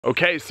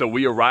Okay, so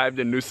we arrived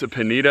in Nusa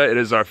Penida. It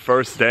is our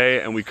first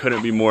day and we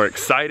couldn't be more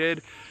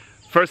excited.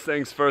 First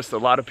things first, a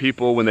lot of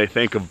people, when they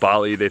think of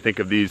Bali, they think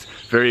of these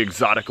very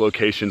exotic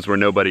locations where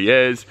nobody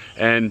is,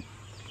 and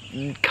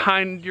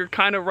you're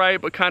kind of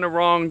right, but kind of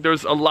wrong.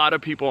 There's a lot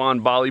of people on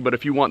Bali, but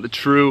if you want the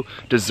true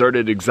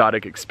deserted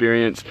exotic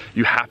experience,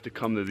 you have to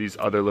come to these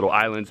other little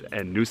islands,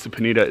 and Nusa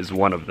Penida is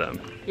one of them.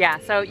 Yeah,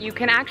 so you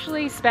can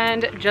actually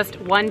spend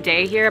just one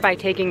day here by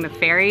taking the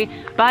ferry,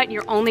 but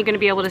you're only gonna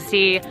be able to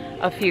see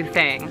a few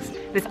things.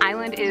 This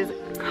island is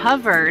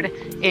covered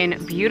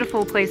in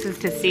beautiful places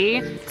to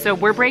see, so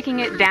we're breaking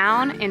it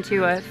down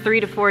into a 3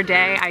 to 4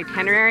 day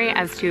itinerary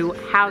as to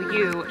how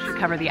you should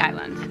cover the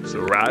island. So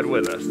ride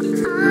with us.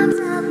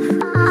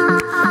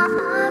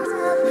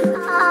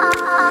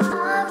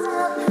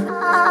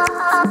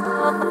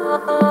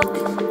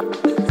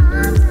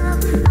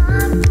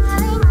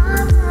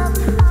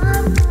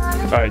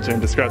 All right, Jen,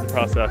 describe the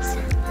process.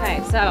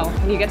 Okay, so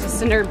when you get to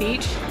Sanur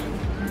Beach,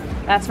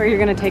 that's where you're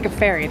gonna take a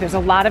ferry. There's a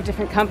lot of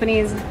different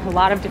companies, a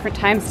lot of different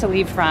times to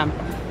leave from.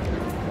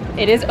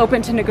 It is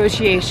open to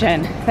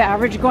negotiation. The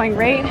average going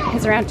rate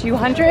is around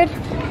 200.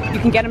 You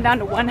can get them down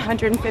to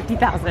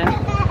 150,000.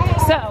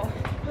 So,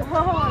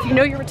 if you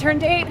know your return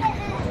date,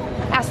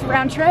 ask for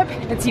round trip,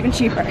 it's even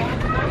cheaper.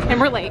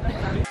 And we're late.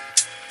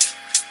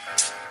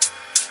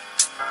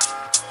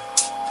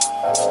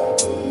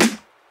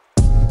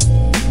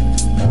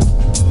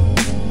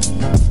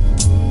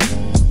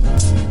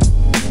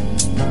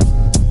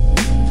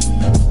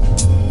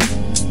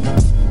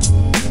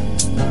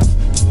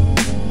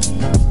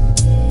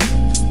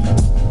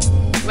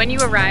 When you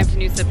arrive to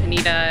Nusa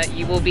Penida,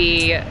 you will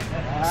be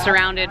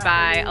surrounded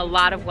by a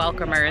lot of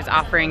welcomers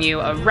offering you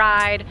a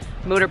ride,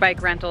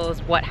 motorbike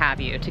rentals, what have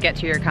you, to get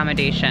to your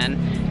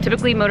accommodation.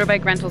 Typically,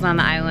 motorbike rentals on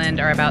the island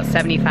are about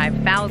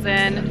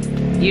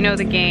 75,000. You know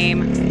the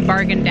game,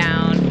 bargain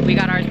down. We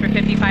got ours for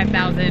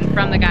 55,000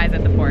 from the guys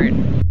at the port.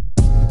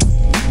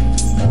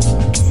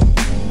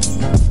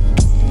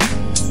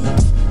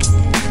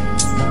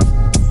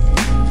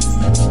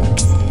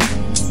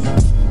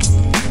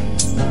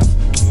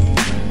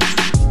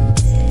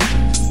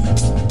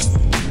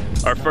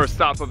 Our first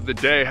stop of the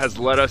day has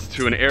led us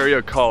to an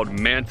area called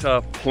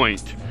Manta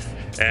Point,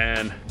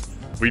 and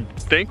we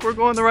think we're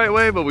going the right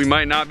way, but we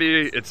might not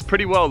be. It's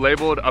pretty well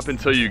labeled up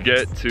until you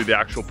get to the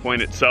actual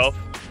point itself.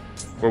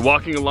 We're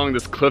walking along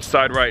this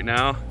cliffside right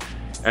now,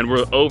 and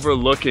we're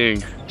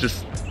overlooking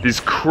just these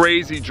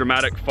crazy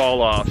dramatic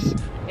fall-offs.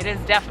 It is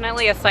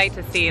definitely a sight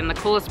to see, and the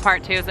coolest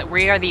part too is that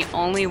we are the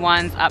only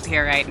ones up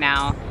here right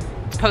now.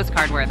 It's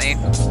postcard worthy.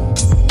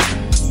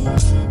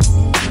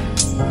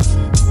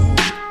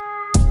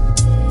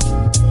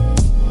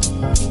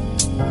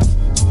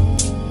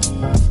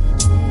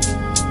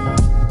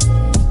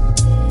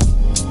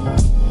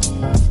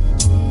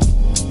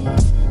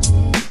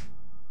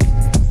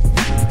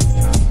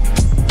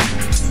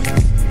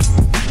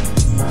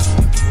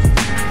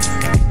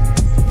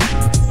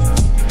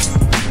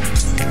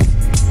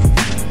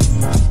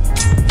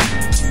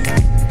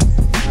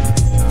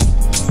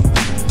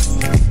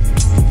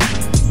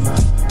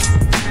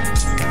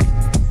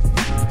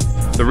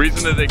 The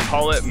reason that they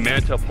call it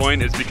Manta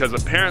Point is because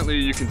apparently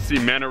you can see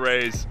manta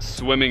rays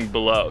swimming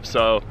below.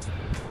 So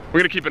we're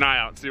gonna keep an eye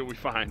out and see what we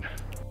find.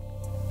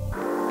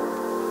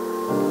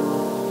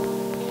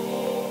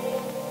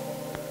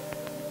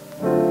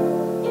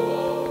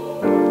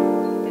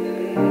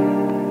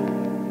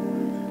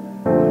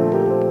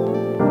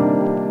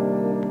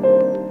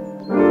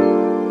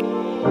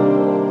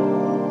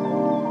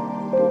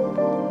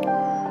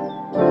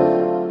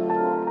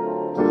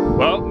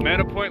 Well,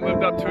 Manta Point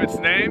lived up to its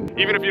name.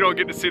 Even if you don't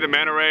get to see the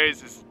manta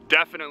rays, it's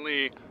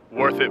definitely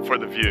worth it for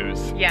the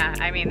views. Yeah,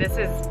 I mean, this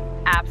is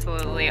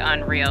absolutely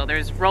unreal.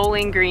 There's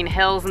rolling green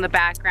hills in the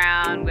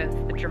background with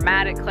the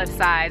dramatic cliff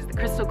sides, the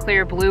crystal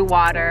clear blue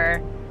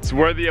water. It's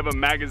worthy of a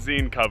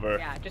magazine cover.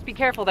 Yeah, just be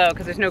careful though,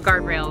 because there's no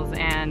guardrails,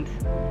 and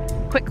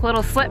quick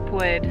little slip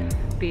would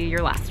be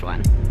your last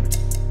one.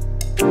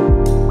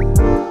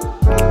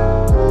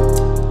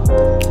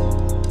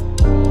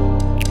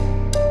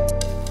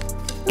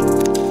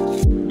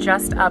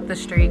 Just up the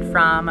street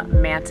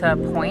from Manta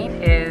Point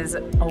is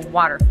a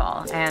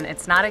waterfall, and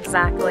it's not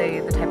exactly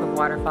the type of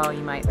waterfall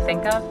you might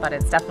think of, but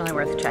it's definitely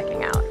worth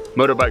checking out.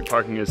 Motorbike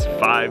parking is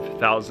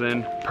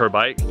 5,000 per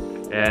bike,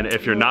 and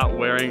if you're not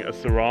wearing a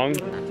sarong,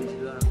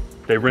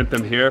 they rent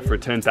them here for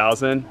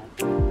 10,000,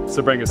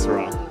 so bring a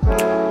sarong.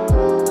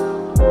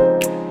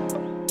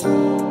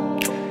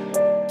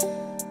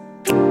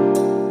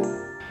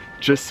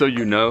 Just so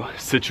you know,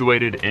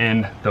 situated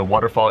in the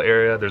waterfall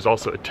area, there's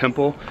also a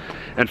temple.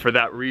 And for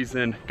that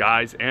reason,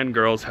 guys and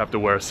girls have to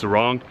wear a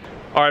sarong.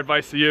 Our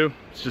advice to you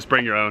is just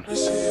bring your own.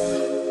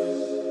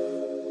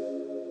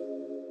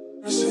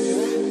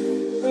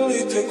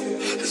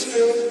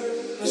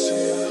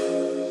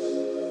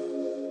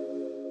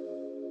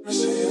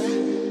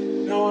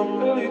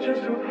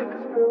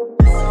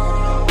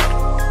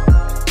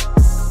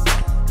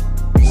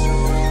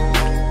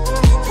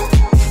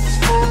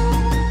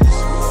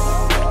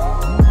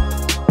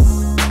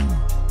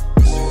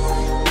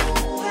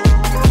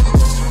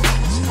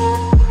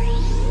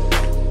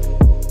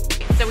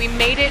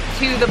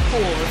 to the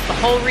pools, the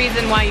whole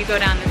reason why you go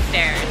down the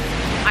stairs.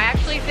 I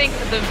actually think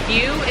the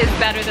view is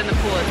better than the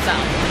pool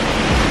itself.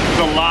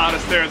 There's a lot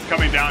of stairs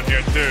coming down here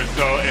too,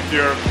 so if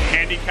you're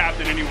handicapped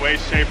in any way,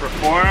 shape, or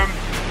form,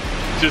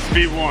 just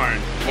be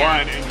warned.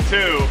 Yeah. 1, and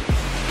 2,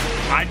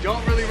 I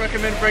don't really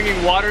recommend bringing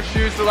water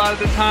shoes a lot of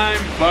the time,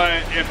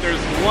 but if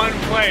there's one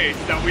place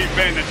that we've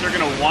been that you're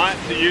gonna want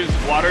to use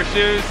water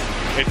shoes,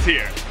 it's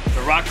here.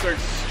 The rocks are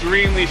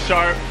extremely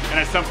sharp and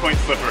at some point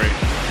slippery.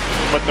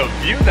 But the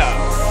view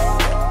though,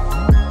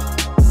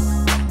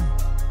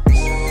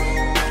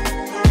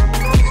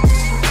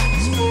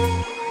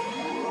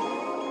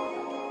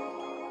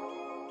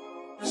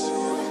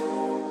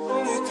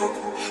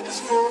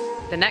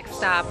 the next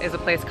stop is a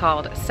place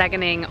called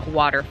Seganing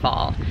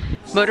Waterfall.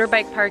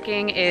 Motorbike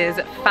parking is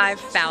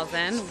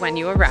 $5,000 when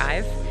you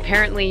arrive.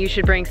 Apparently you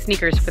should bring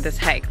sneakers for this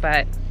hike,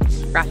 but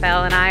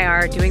Raphael and I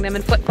are doing them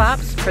in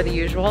flip-flops for the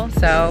usual,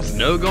 so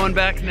no going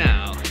back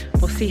now.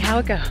 We'll see how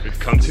it goes. We've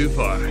come too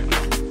far.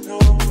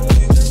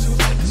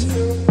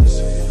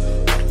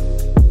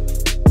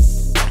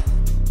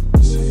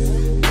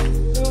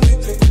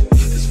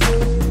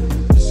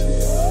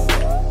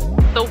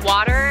 The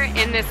water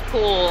in this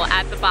pool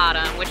at the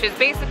bottom, which is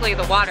basically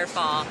the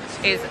waterfall,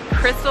 is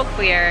crystal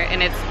clear,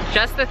 and it's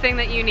just the thing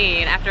that you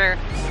need after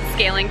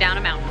scaling down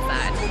a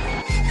mountainside.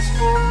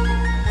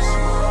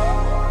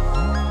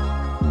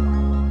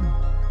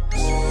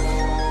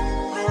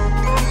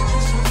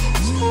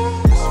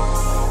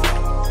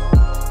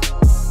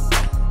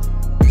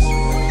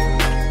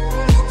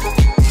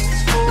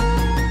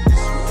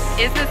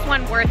 Is this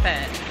one worth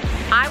it?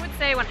 I would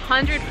say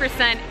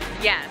 100%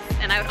 yes.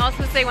 And I would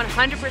also say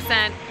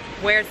 100%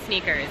 wear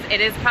sneakers.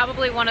 It is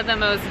probably one of the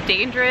most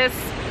dangerous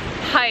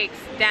hikes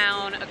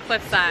down a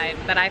cliffside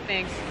that I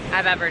think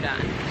I've ever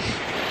done.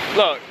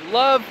 Look,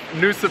 love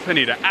Nusa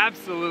Penida,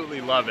 absolutely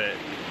love it.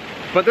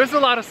 But there's a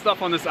lot of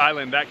stuff on this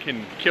island that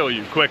can kill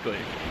you quickly.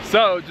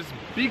 So just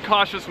be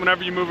cautious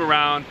whenever you move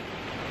around.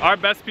 Our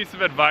best piece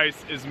of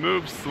advice is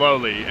move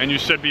slowly and you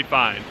should be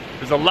fine.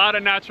 There's a lot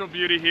of natural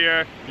beauty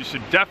here. You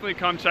should definitely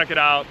come check it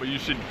out, but you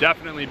should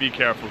definitely be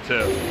careful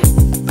too.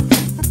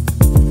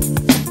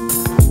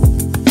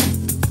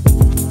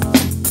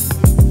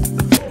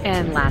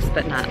 And last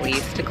but not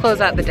least, to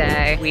close out the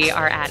day, we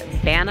are at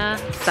Bana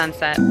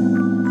Sunset.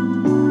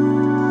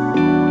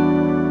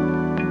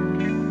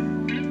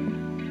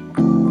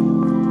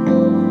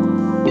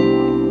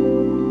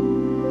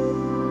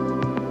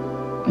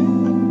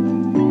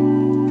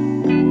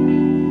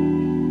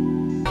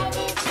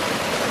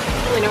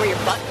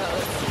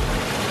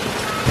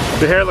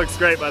 The hair looks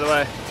great, by the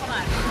way. Come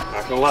on.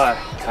 Not gonna lie,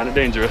 kind of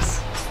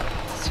dangerous.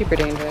 Super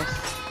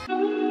dangerous.